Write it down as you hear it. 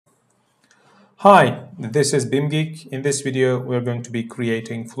Hi, this is BIMGeek. In this video, we're going to be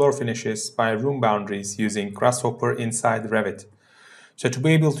creating floor finishes by room boundaries using Grasshopper inside Revit. So to be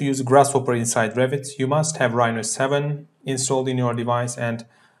able to use Grasshopper inside Revit, you must have Rhino 7 installed in your device and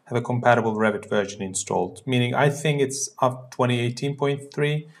have a compatible Revit version installed, meaning I think it's up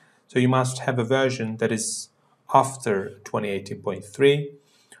 2018.3, so you must have a version that is after 2018.3.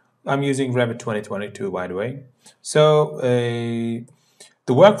 I'm using Revit 2022, by the way. So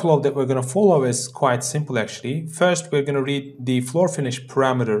the workflow that we're going to follow is quite simple actually. First, we're going to read the floor finish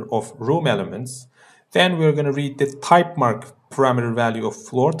parameter of room elements. Then we're going to read the type mark parameter value of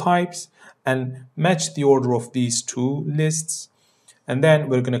floor types and match the order of these two lists. And then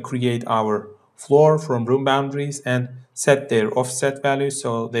we're going to create our floor from room boundaries and set their offset values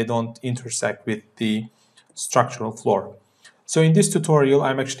so they don't intersect with the structural floor. So in this tutorial,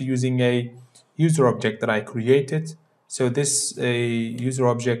 I'm actually using a user object that I created. So this user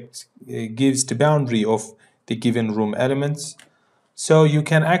object gives the boundary of the given room elements. So you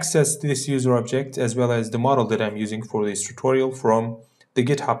can access this user object as well as the model that I'm using for this tutorial from the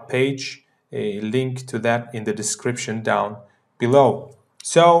GitHub page. A link to that in the description down below.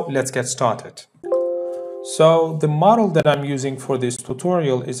 So let's get started. So the model that I'm using for this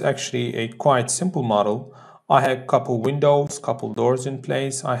tutorial is actually a quite simple model. I have a couple windows, couple doors in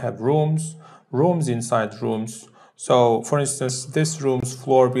place. I have rooms inside rooms. So for instance, this room's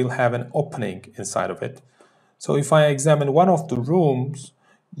floor will have an opening inside of it. So if I examine one of the rooms,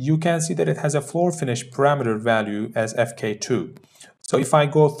 you can see that it has a floor finish parameter value as FK2. So if I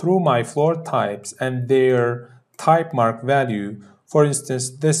go through my floor types and their type mark value, for instance,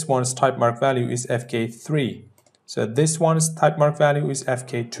 this one's type mark value is FK3. So this one's type mark value is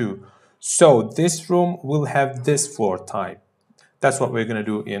FK2. So this room will have this floor type. That's what we're going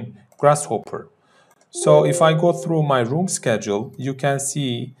to do in Grasshopper. So if I go through my room schedule, you can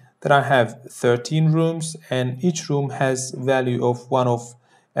see that I have 13 rooms and each room has value of one of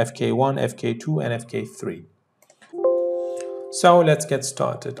FK1, FK2, and FK3. So let's get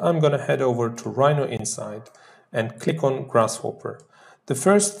started. I'm going to head over to rhino.inside and click on Grasshopper. The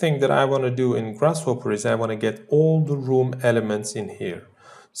first thing that I want to do in Grasshopper is I want to get all the room elements in here.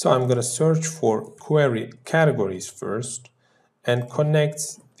 So I'm going to search for query categories first and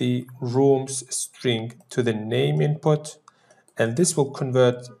connect the rooms string to the name input, and this will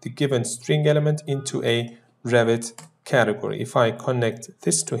convert the given string element into a Revit category. If I connect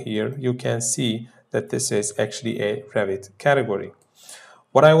this to here, you can see that this is actually a Revit category.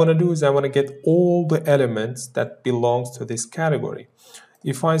 What I want to do is I want to get all the elements that belongs to this category.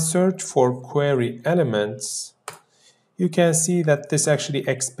 If I search for query elements, you can see that this actually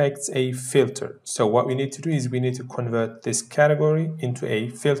expects a filter. So what we need to do is we need to convert this category into a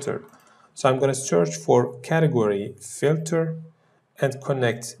filter. So I'm going to search for category filter and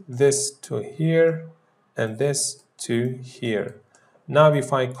connect this to here and this to here. Now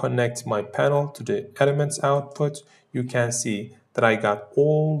if I connect my panel to the elements output, you can see that I got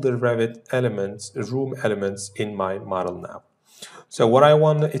all the Revit elements, room elements in my model now. So what I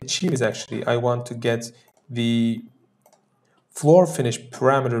want to achieve is actually I want to get the floor finish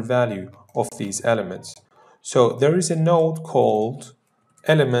parameter value of these elements. So there is a node called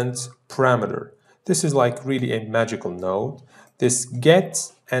element parameter. This is like really a magical node. This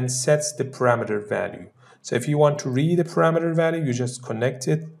gets and sets the parameter value. So if you want to read the parameter value, you just connect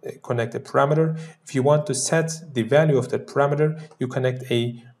the parameter. If you want to set the value of that parameter, you connect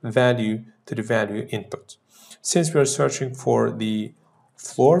a value to the value input. Since we are searching for the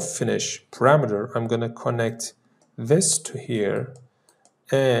floor finish parameter, I'm going to connect this to here,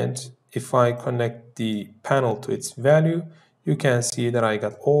 and if I connect the panel to its value, you can see that I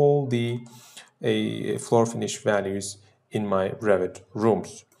got all the floor finish values in my Revit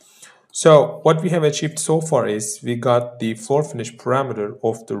rooms. So what we have achieved so far is we got the floor finish parameter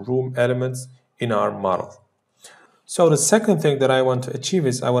of the room elements in our model. So the second thing that I want to achieve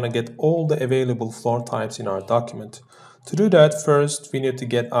is I want to get all the available floor types in our document. To do that, first we need to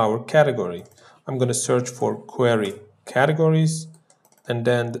get our category. I'm going to search for query categories, and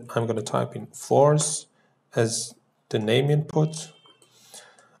then I'm going to type in floors as the name input.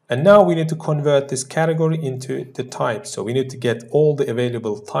 And now we need to convert this category into the type. So we need to get all the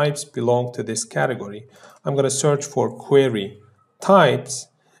available types belong to this category. I'm going to search for query types.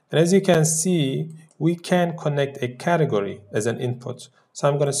 And as you can see, we can connect a category as an input. So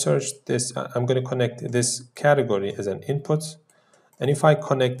I'm going to search this, I'm going to connect this category as an input. And if I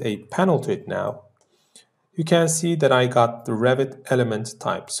connect a panel to it now, you can see that I got the Revit element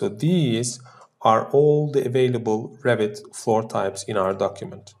type. So these are all the available Revit floor types in our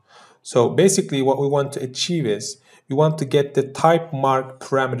document. So basically what we want to achieve is we want to get the type mark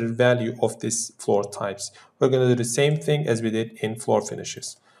parameter value of these floor types. We're going to do the same thing as we did in floor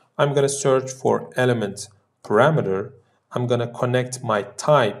finishes. I'm going to search for element parameter. I'm going to connect my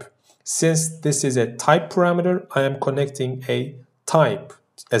type. Since this is a type parameter, I am connecting a type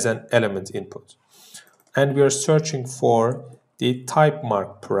as an element input. And we are searching for the type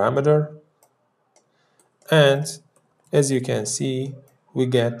mark parameter. And as you can see, we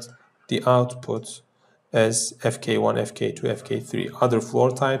get the output as FK1, FK2, FK3. Other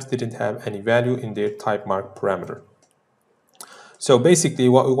floor types didn't have any value in their type mark parameter. So basically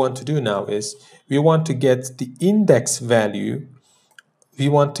what we want to do now is we want to get the index value. We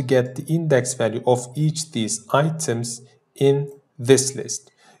want to get the index value of each of these items in this list.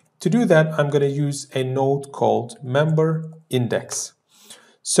 To do that, I'm going to use a node called member index.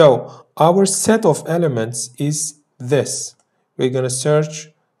 So our set of elements is this. We're going to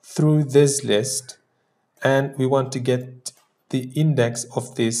search through this list and we want to get the index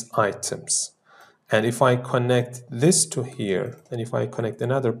of these items. And if I connect this to here, and if I connect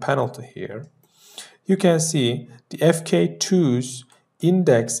another panel to here, you can see the FK2's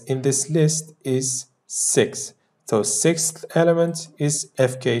index in this list is 6. So sixth element is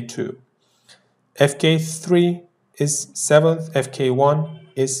FK2. FK3 is 7th, FK1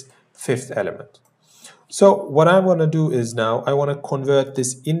 is 5th element. So what I want to do is now I want to convert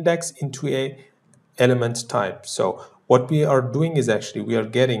this index into a element type. So what we are doing is actually we are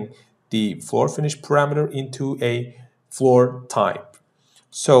getting the floor finish parameter into a floor type.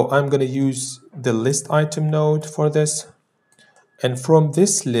 So I'm going to use the list item node for this. And from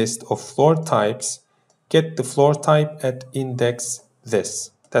this list of floor types, get the floor type at index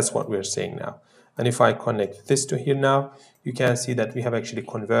this. That's what we're saying now. And if I connect this to here now, you can see that we have actually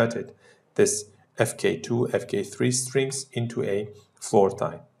converted this FK2, FK3 strings into a floor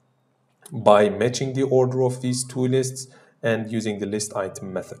type by matching the order of these two lists and using the list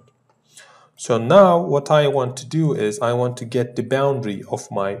item method. So now what I want to do is I want to get the boundary of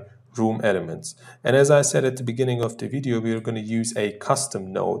my room elements. And as I said at the beginning of the video, we are going to use a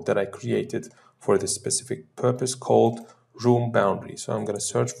custom node that I created for this specific purpose called room boundary. So I'm going to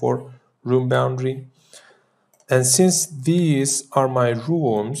search for room boundary. And since these are my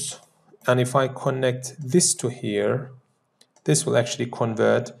rooms, and if I connect this to here, this will actually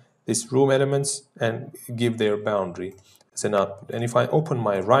convert these room elements and give their boundary as an output. And if I open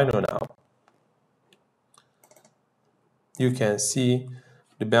my Rhino now, you can see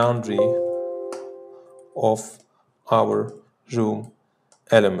the boundary of our room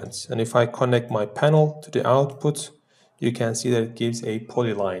elements. And if I connect my panel to the output, you can see that it gives a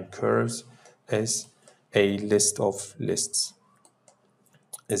polyline curves as a list of lists,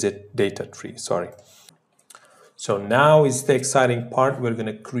 as a data tree, sorry. So now is the exciting part. We're going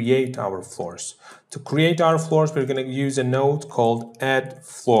to create our floors. To create our floors, we're going to use a node called add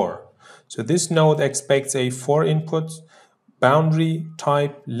floor. So this node expects a 4 inputs, boundary,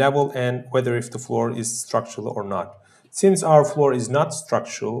 type, level, and whether if the floor is structural or not. Since our floor is not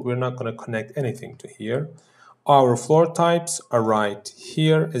structural, we're not going to connect anything to here. Our floor types are right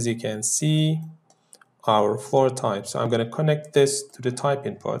here, as you can see, our floor types. So I'm going to connect this to the type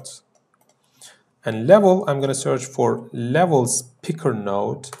inputs. And level, I'm going to search for levels picker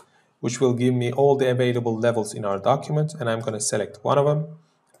node, which will give me all the available levels in our document. And I'm going to select one of them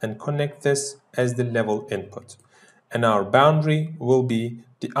and connect this as the level input. And our boundary will be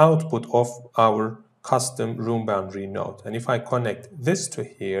the output of our custom room boundary node. And if I connect this to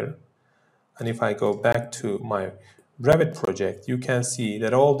here, and if I go back to my Revit project, you can see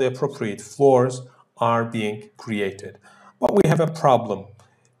that all the appropriate floors are being created. But we have a problem.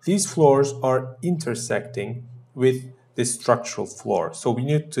 These floors are intersecting with the structural floor. So we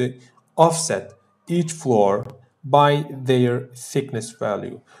need to offset each floor by their thickness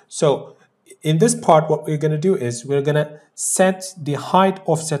value. So in this part, what we're going to do is we're going to set the height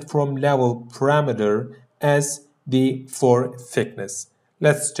offset from level parameter as the floor thickness.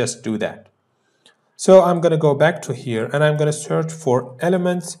 Let's just do that. So I'm going to go back to here and I'm going to search for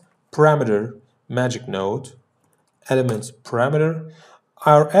elements parameter magic node, elements parameter.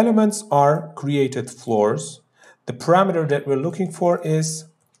 Our elements are created floors. The parameter that we're looking for is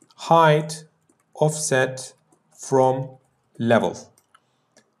height offset from level.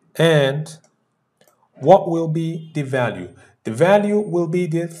 And what will be the value? The value will be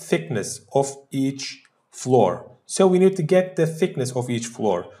the thickness of each floor. So we need to get the thickness of each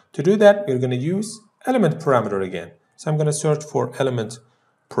floor. To do that, we're going to use element parameter again. So I'm going to search for element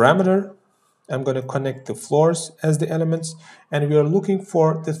parameter. I'm going to connect the floors as the elements, and we are looking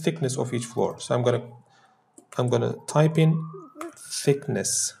for the thickness of each floor. So I'm going to type in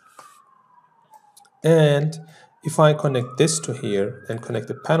thickness, and If I connect this to here and connect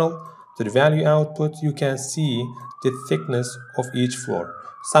the panel to the value output, you can see the thickness of each floor.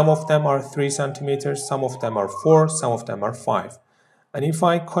 Some of them are 3 centimeters, some of them are 4, some of them are 5. And if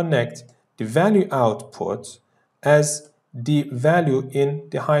I connect the value output as the value in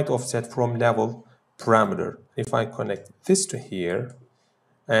the height offset from level parameter, if I connect this to here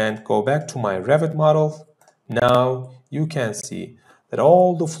and go back to my Revit model, now you can see that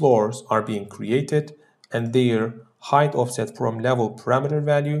all the floors are being created and their height offset from level parameter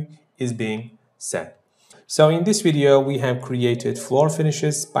value is being set. So in this video, we have created floor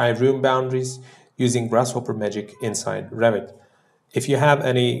finishes by room boundaries using Grasshopper Magic inside Revit. If you have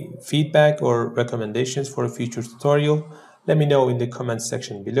any feedback or recommendations for a future tutorial, let me know in the comment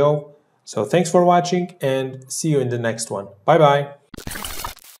section below. So thanks for watching and see you in the next one. Bye bye.